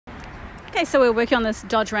Okay, so we're working on this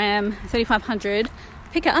Dodge Ram 3500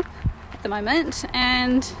 pickup at the moment,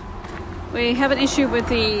 and we have an issue with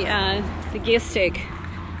the gear stick.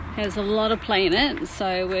 Has a lot of play in it,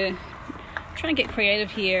 so we're trying to get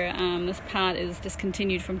creative here. This part is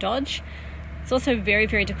discontinued from Dodge. It's also very,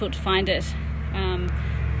 very difficult to find it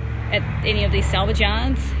at any of these salvage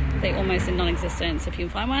yards. They're almost in non-existence. If you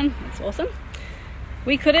can find one, it's awesome.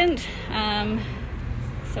 We couldn't,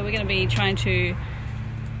 so we're going to be trying to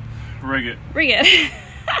rig it.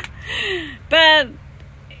 But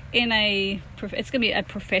it's going to be a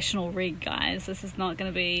professional rig, guys. This is not going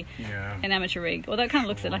to be an amateur rig. Although it kind of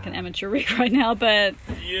looks like an amateur rig right now, but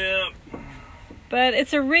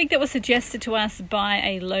it's a rig that was suggested to us by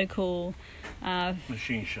a local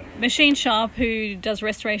machine shop who does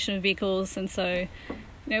restoration of vehicles, and so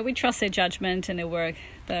we trust their judgment and their work.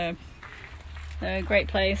 They're a great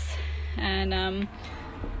place, and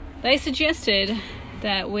they suggested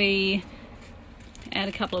that we add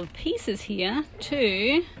a couple of pieces here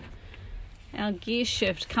to our gear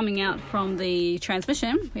shift coming out from the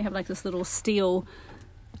transmission. We have like this little steel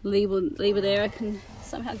lever there. I can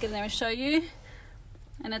somehow get in there and show you.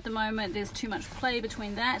 And at the moment there's too much play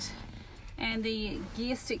between that and the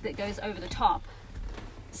gear stick that goes over the top.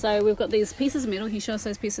 So we've got these pieces of metal. Can you show us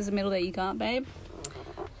those pieces of metal that you got, babe?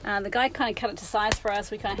 The guy kind of cut it to size for us.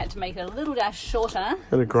 We kind of had to make it a little dash shorter. Had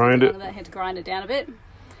to grind it. Had to grind it down a bit.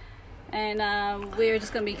 And we're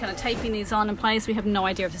just going to be kind of taping these on in place. We have no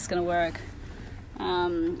idea if this is going to work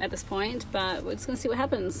at this point, but we're just going to see what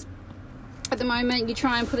happens. At the moment, you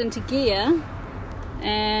try and put it into gear,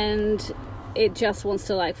 and it just wants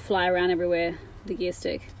to like fly around everywhere, the gear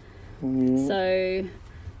stick. So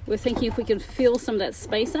we're thinking if we can fill some of that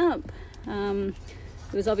space up.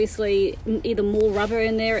 There's obviously either more rubber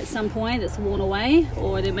in there at some point that's worn away,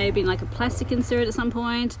 or there may have been like a plastic insert at some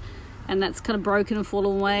point and that's kind of broken and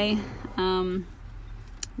fallen away,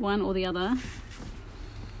 one or the other.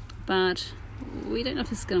 But we don't know if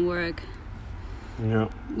this is going to work.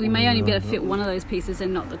 We may only be able to fit one of those pieces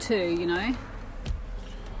and not the two,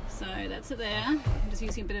 So that's it there. I'm just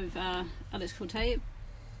using a bit of electrical tape.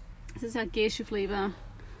 This is our gear shift lever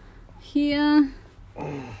here.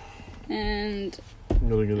 And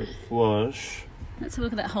really get it flush. Let's have a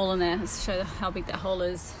look at that hole in there. Let's show how big that hole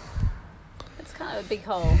is. It's kind of a big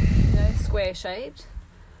hole, square shaped.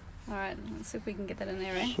 Alright, let's see if we can get that in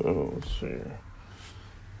there, eh? So, let's see.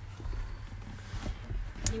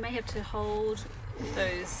 You may have to hold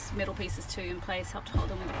those metal pieces too in place, help to hold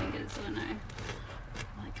them with your fingers, I don't know.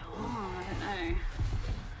 I don't know.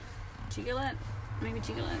 Jiggle it, maybe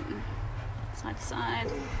jiggle it. Side to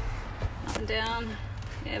side, up and down.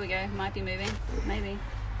 There we go, might be moving, maybe.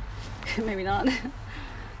 Maybe not.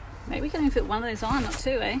 Maybe we can only fit one of those on, not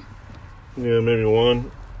two, eh? Yeah, maybe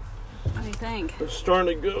one. What do you think? It's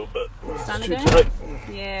starting to go, but it's too to tight.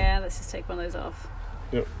 Yeah, let's just take one of those off.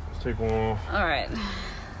 Yep, let's take one off. Alright.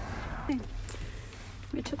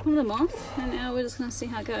 We took one of them off, and now we're just going to see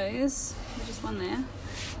how it goes. There's just one there.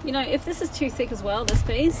 If this is too thick as well, this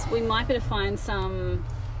piece, we might be able to find some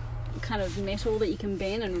kind of metal that you can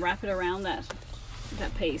bend and wrap it around that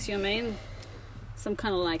piece, you know what I mean? Some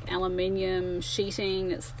kind of like aluminium sheeting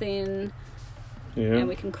that's thin, and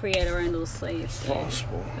we can create our own little sleeves. So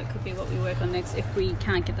possible. That could be what we work on next if we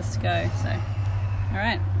can't get this to go. So, all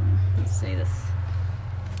right, let's see this.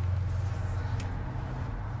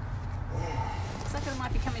 Looks like it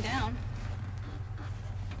might be coming down.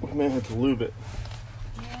 We may have to lube it.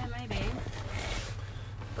 Yeah, maybe.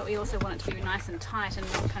 But we also want it to be nice and tight and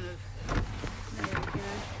not kind of,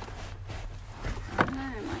 I don't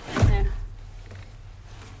know, it might go there.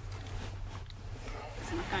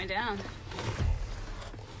 It's not going down.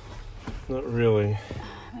 Not really.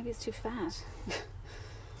 Maybe it's too fat.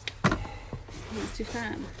 It's too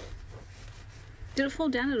fat. Did it fall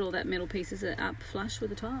down at all, that metal piece? Is it up flush with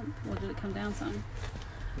the top? Or did it come down some?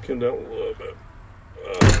 It came down a little bit.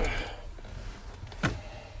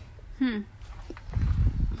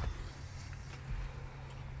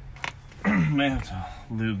 May have to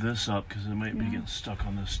lube this up because it might be getting stuck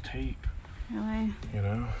on this tape. Really? I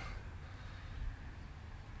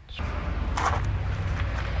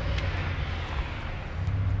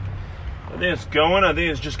think it's going. I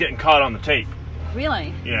think it's just getting caught on the tape.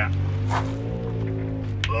 Really? Yeah.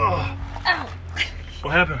 Ugh. Ow!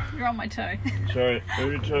 What happened? You're on my toe. Sorry,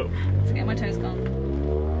 over your toe. It's okay, my toe's gone.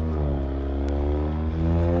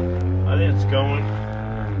 I think it's going.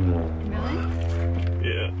 Really?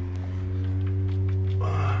 Yeah.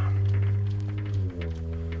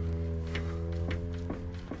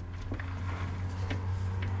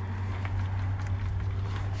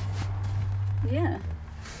 Yeah,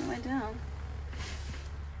 it went down.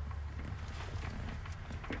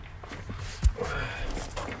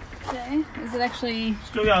 Okay, is it actually...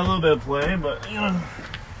 Still got a little bit of play, but you know.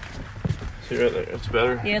 See right there, it's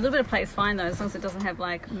better. Yeah, a little bit of play is fine though, as long as it doesn't have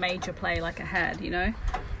like major play like it had, you know?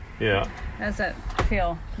 Yeah. How does that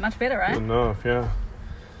feel? Much better, right? Good enough, yeah.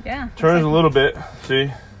 Yeah. Turns a little bit,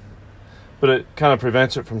 see? But it kind of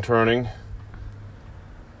prevents it from turning.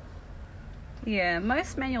 Yeah,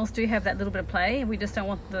 most manuals do have that little bit of play. We just don't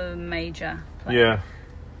want the major play. Yeah.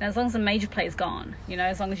 And as long as the major play is gone, you know,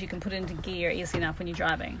 as long as you can put it into gear easy enough when you're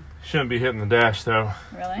driving. Shouldn't be hitting the dash though.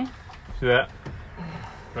 Really? See that?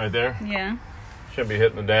 Right there? Yeah. Shouldn't be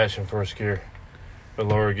hitting the dash in first gear. But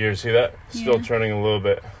lower gear, see that? Still turning a little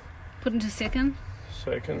bit. Put into second.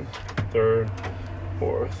 Second, third,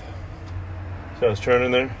 fourth. So it's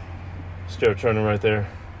turning there. Still turning right there.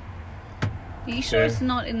 Are you sure it's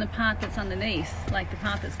not in the part that's underneath? Like the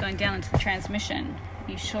part that's going down into the transmission?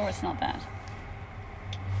 Are you sure it's not that?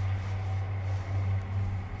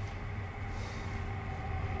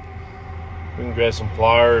 We can grab some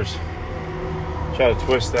pliers. Try to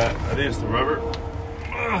twist that. I think it's the rubber.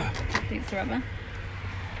 I think it's the rubber.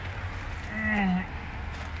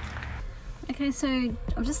 Okay, so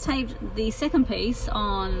I've just taped the second piece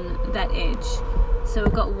on that edge. So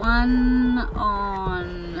we've got one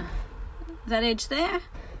on that edge there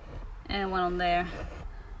and one on there.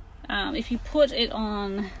 If you put it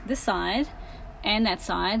on this side and that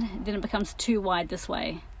side, then it becomes too wide this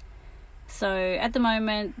way. So at the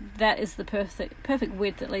moment that is the perfect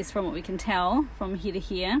width, at least from what we can tell, from here to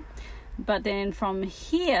here. But then from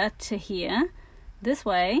here to here, this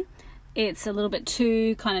way, it's a little bit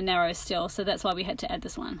too kind of narrow still, so that's why we had to add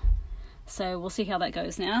this one. So we'll see how that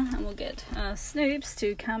goes now, and we'll get Snoops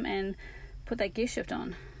to come and put that gear shift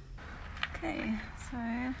on. Okay, so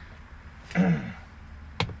I'm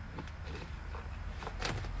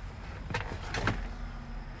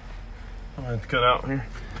going to cut out here.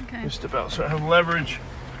 okay. Just step out so I have leverage.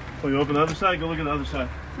 Will you open the other side? Go look at the other side.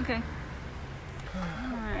 Okay.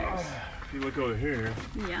 Alright. If you look over here.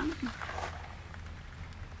 Yeah.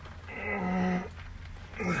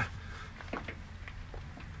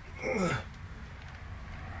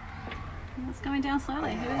 It's going down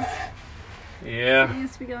slowly. Yeah. It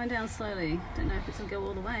seems to be going down slowly. Don't know if it's going to go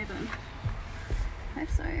all the way, but I hope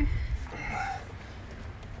so.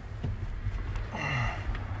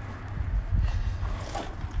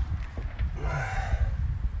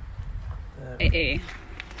 Hey,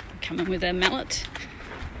 coming with a mallet.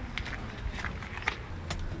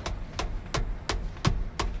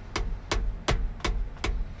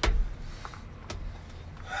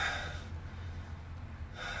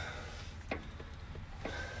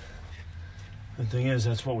 The thing is,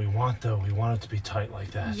 that's what we want, though. We want it to be tight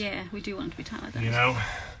like that. Yeah, we do want it to be tight like that. You know?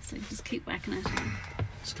 So you just keep whacking it.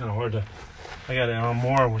 It's kind of hard to... I got to earn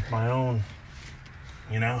more with my own,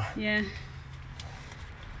 you know? Yeah.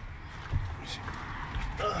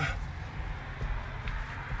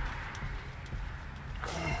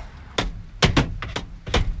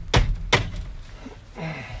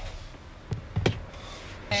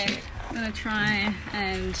 Okay, I'm going to try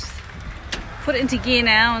and put it into gear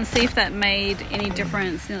now and see if that made any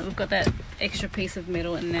difference. You know, we've got that extra piece of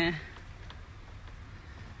metal in there.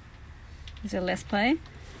 Is there less play?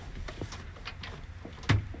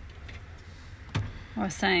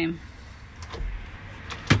 Or same?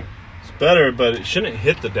 It's better, but it shouldn't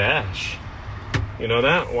hit the dash. You know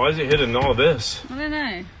that? Why is it hitting all this? I don't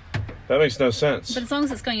know. That makes no sense. But as long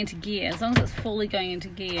as it's going into gear, as long as it's fully going into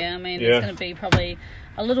gear, I mean, there's going to be probably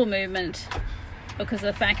a little movement because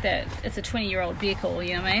of the fact that it's a 20-year-old vehicle,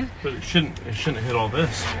 you know what I mean? But it shouldn't hit all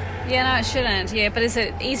this. Yeah, no, it shouldn't. Yeah, but is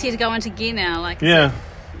it easier to go into gear now? Like, yeah.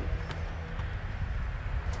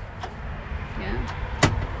 Yeah.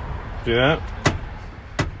 Do that?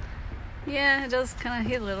 Yeah, it does kind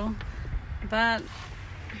of hit a little, but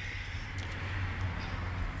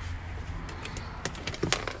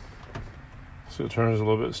so it turns a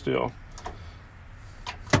little bit still.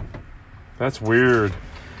 That's weird.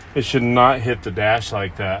 It should not hit the dash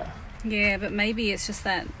like that. yeah, but maybe it's just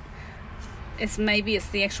that maybe it's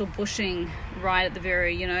the actual bushing right at the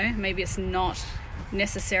very, you know, maybe it's not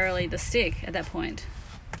necessarily the stick at that point.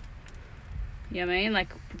 You know what I mean?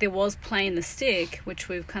 Like, there was play in the stick, which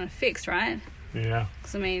we've kind of fixed, right? Yeah.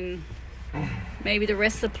 Because, I mean, maybe the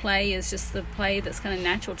rest of the play is just the play that's kind of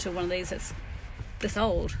natural to one of these that's this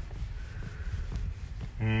old.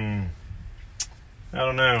 I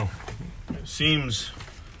don't know. It seems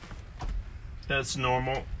that's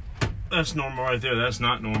normal. That's normal right there. That's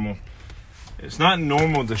not normal. It's not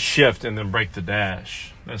normal to shift and then break the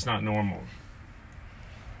dash. That's not normal.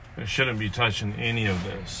 It shouldn't be touching any of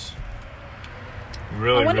this.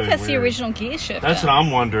 Really, I wonder really if that's weird. the original gear shifter. That's what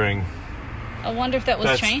I'm wondering. I wonder if that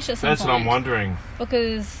was changed at some point. That's what I'm wondering.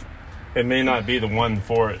 Because it may not be the one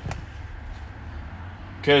for it.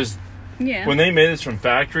 Because yeah, when they made this from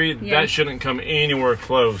factory, that shouldn't come anywhere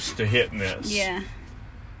close to hitting this. Yeah.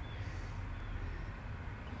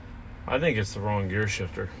 I think it's the wrong gear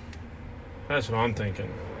shifter. That's what I'm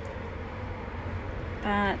thinking.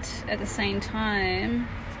 But at the same time,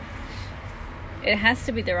 it has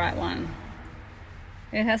to be the right one.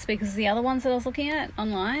 It has to be, because the other ones that I was looking at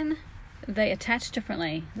online, they attach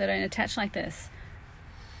differently. They don't attach like this.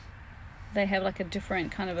 They have like a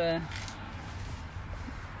different kind of they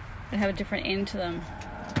have a different end to them.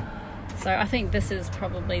 So I think this is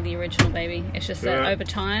probably the original, baby. It's just that over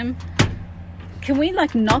time... Can we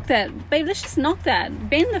like knock that? Babe, let's just knock that.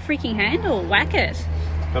 Bend the freaking handle. Whack it.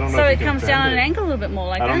 I don't know so if it comes down at an angle a little bit more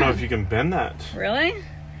like that. I don't know if you can bend that. Really?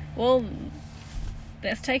 Well,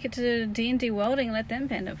 let's take it to D&D Welding and let them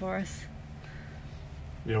bend it for us.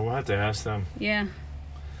 Yeah, we'll have to ask them. Yeah.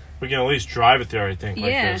 We can at least drive it there, I think. Yeah,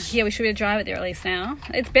 like this. Yeah, we should be able to drive it there at least now.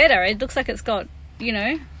 It's better. It looks like it's got,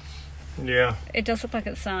 Yeah. It does look like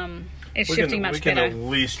it's shifting much better. We can at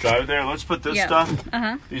least drive it there. Let's put this stuff,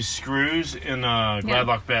 Uh-huh. these screws, in a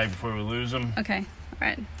Gladlock bag before we lose them. Okay, all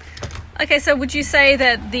right. Okay, so would you say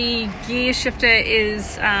that the gear shifter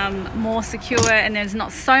is more secure and there's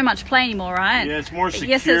not so much play anymore, right? Yeah, it's more secure.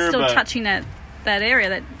 Yes, it's still touching that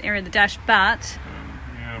area of the dash, but...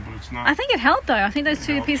 Yeah, but it's not... I think it helped, though. I think those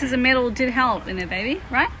two pieces of metal did help in there, baby,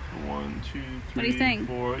 right? 1, 2, 3, what do you think?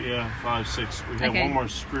 4, 5, 6. We have one more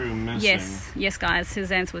screw missing. Yes, guys.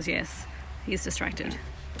 His answer was yes. He's distracted.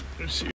 Let's see.